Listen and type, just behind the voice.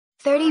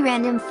30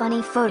 random funny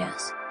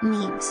photos,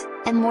 memes,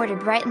 and more to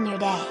brighten your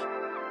day.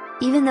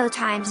 Even though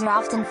times are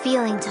often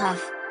feeling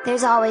tough,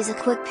 there's always a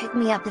quick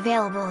pick-me-up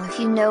available if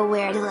you know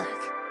where to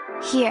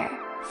look. Here,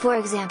 for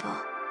example,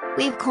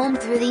 we've combed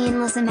through the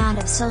endless amount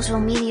of social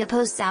media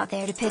posts out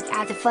there to pick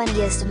out the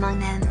funniest among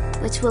them,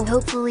 which will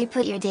hopefully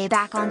put your day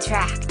back on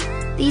track.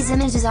 These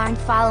images aren't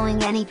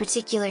following any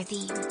particular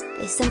theme,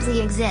 they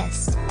simply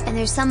exist, and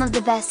they're some of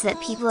the best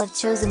that people have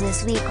chosen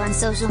this week on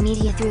social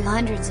media through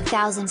hundreds of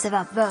thousands of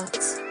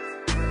upvotes.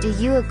 Do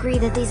you agree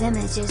that these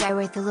images are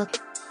worth a look?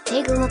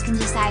 Take a look and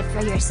decide for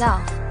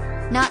yourself.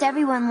 Not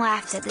everyone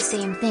laughs at the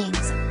same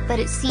things, but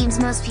it seems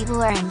most people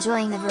are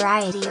enjoying the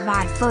variety of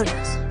odd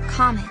photos,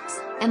 comments,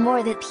 and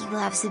more that people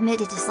have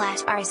submitted to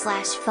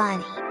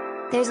 /r/funny.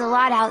 There's a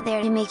lot out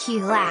there to make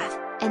you laugh,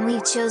 and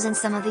we've chosen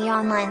some of the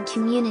online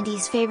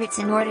community's favorites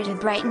in order to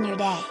brighten your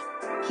day.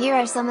 Here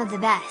are some of the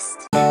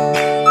best.